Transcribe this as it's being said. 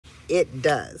It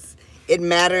does. It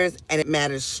matters, and it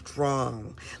matters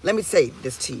strong. Let me say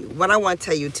this to you. What I want to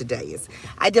tell you today is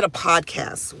I did a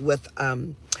podcast with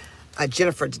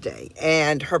Jennifer today,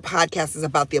 and her podcast is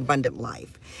about the abundant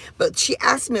life. But she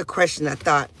asked me a question I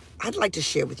thought I'd like to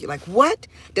share with you. Like, what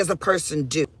does a person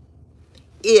do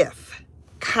if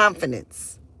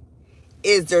confidence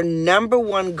is their number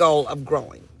one goal of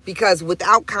growing? Because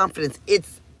without confidence,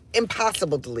 it's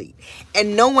impossible to lead.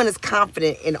 And no one is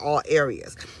confident in all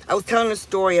areas. I was telling a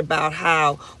story about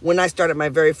how when I started my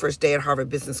very first day at Harvard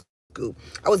Business School,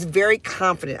 I was very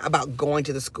confident about going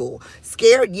to the school.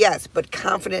 Scared, yes, but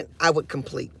confident I would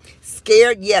complete.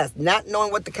 Scared, yes, not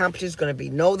knowing what the competition is going to be.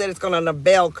 Know that it's going on a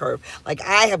bell curve. Like,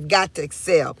 I have got to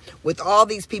excel with all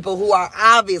these people who are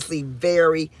obviously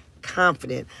very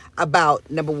confident about,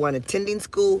 number one, attending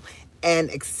school and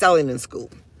excelling in school.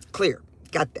 Clear.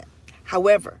 Got that.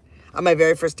 However, on my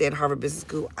very first day at Harvard Business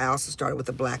School, I also started with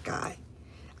a black guy.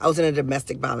 I was in a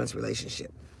domestic violence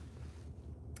relationship.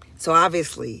 So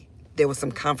obviously, there was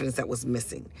some confidence that was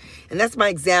missing. And that's my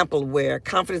example where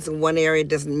confidence in one area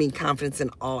doesn't mean confidence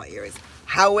in all areas.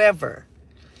 However,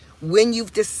 when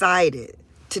you've decided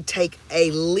to take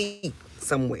a leap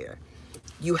somewhere,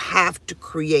 you have to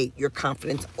create your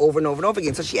confidence over and over and over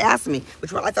again. So she asked me,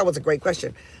 which I thought was a great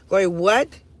question, Gloria, what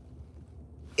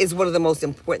is one of the most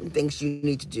important things you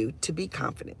need to do to be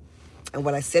confident? And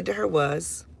what I said to her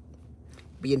was,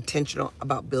 be intentional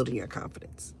about building your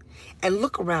confidence. And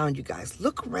look around, you guys.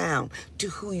 Look around to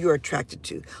who you're attracted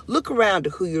to. Look around to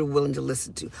who you're willing to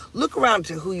listen to. Look around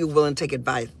to who you're willing to take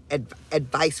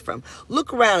advice from.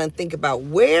 Look around and think about,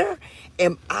 where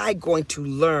am I going to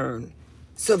learn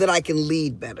so that I can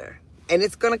lead better? And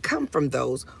it's going to come from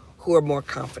those who are more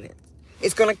confident.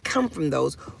 It's going to come from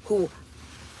those who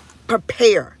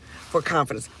prepare for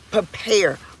confidence,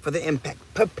 prepare for the impact,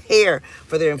 prepare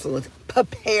for their influence,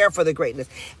 prepare for the greatness.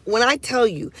 When I tell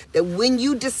you that when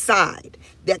you decide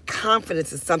that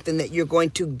confidence is something that you're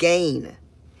going to gain,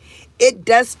 it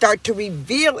does start to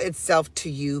reveal itself to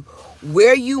you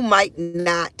where you might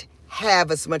not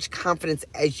have as much confidence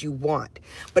as you want.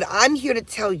 But I'm here to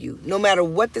tell you, no matter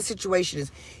what the situation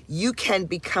is, you can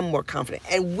become more confident.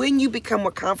 And when you become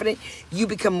more confident, you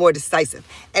become more decisive.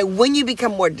 And when you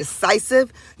become more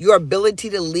decisive, your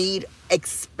ability to lead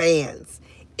expands.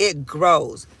 It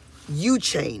grows. You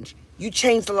change. You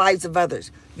change the lives of others.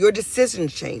 Your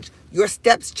decisions change. Your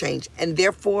steps change. And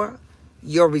therefore,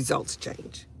 your results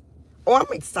change. Oh,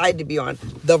 I'm excited to be on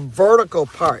the vertical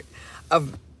part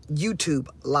of YouTube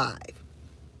Live.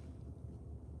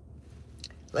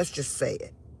 Let's just say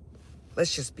it.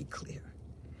 Let's just be clear.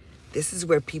 This is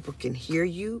where people can hear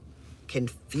you, can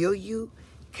feel you,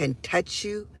 can touch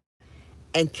you,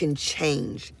 and can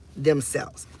change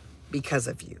themselves because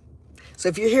of you. So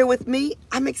if you're here with me,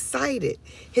 I'm excited.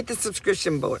 Hit the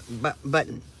subscription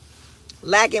button.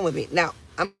 Lag in with me. Now,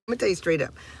 I'm going to tell you straight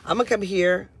up. I'm going to come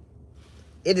here.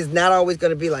 It is not always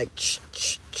going to be like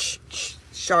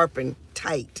sharp and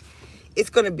tight. It's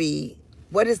going to be,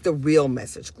 what is the real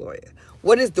message, Gloria?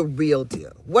 What is the real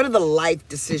deal? What are the life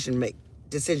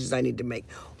decisions I need to make?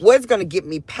 What is going to get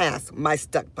me past my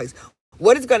stuck place?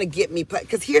 What is going to get me,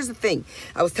 because here's the thing.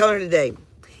 I was telling her today,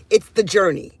 it's the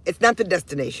journey. It's not the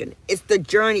destination. It's the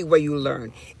journey where you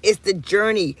learn. It's the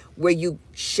journey where you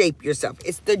shape yourself.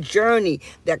 It's the journey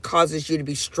that causes you to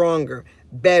be stronger,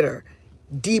 better,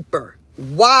 deeper,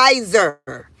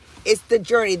 wiser. It's the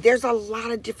journey. There's a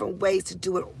lot of different ways to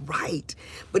do it right.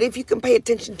 But if you can pay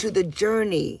attention to the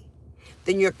journey,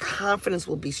 then your confidence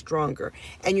will be stronger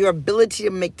and your ability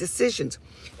to make decisions.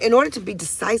 In order to be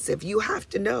decisive, you have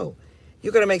to know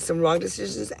you're going to make some wrong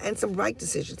decisions and some right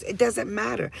decisions. It doesn't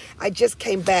matter. I just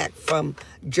came back from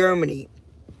Germany,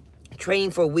 training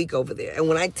for a week over there. And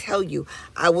when I tell you,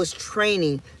 I was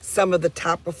training some of the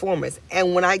top performers.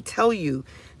 And when I tell you,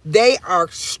 they are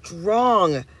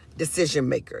strong decision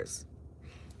makers.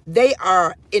 They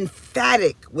are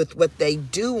emphatic with what they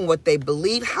do and what they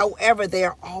believe. However, they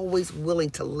are always willing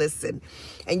to listen.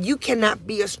 And you cannot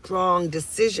be a strong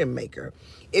decision maker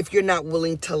if you're not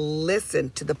willing to listen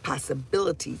to the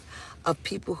possibilities of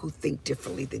people who think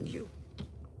differently than you.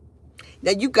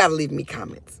 Now, you got to leave me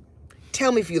comments.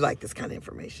 Tell me if you like this kind of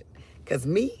information. Because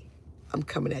me, I'm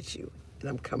coming at you. And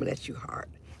I'm coming at you hard.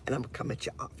 And I'm coming at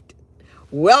you often.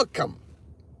 Welcome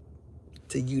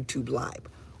to YouTube Live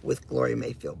with Gloria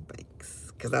Mayfield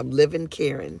Banks. Because I'm living,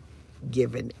 caring,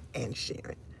 giving, and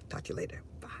sharing. Talk to you later.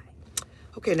 Bye.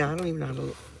 Okay, now I don't even know how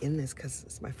to end this because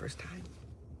it's my first time.